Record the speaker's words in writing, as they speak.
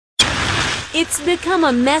It's become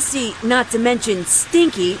a messy, not to mention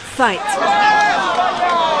stinky, fight.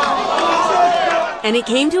 And it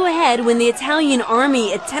came to a head when the Italian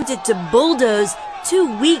army attempted to bulldoze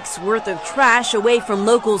 2 weeks' worth of trash away from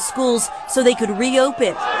local schools so they could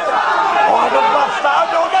reopen.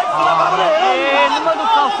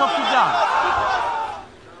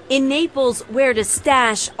 In Naples, where to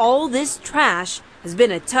stash all this trash has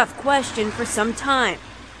been a tough question for some time.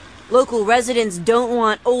 Local residents don't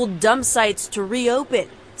want old dump sites to reopen,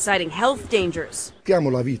 citing health dangers.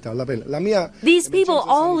 These people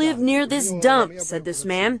all live near this dump, said this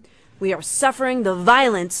man. We are suffering the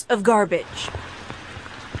violence of garbage.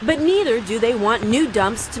 But neither do they want new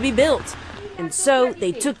dumps to be built. And so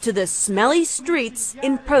they took to the smelly streets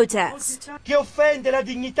in protest.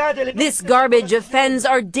 This garbage offends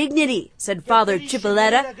our dignity, said Father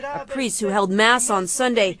Cipolletta, a priest who held Mass on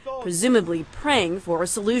Sunday, presumably praying for a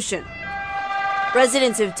solution.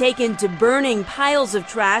 Residents have taken to burning piles of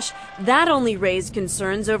trash that only raised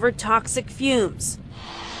concerns over toxic fumes.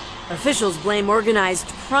 Officials blame organized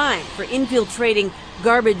crime for infiltrating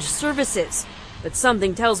garbage services. But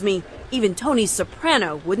something tells me even Tony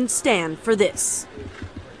Soprano wouldn't stand for this.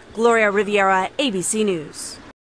 Gloria Riviera, ABC News.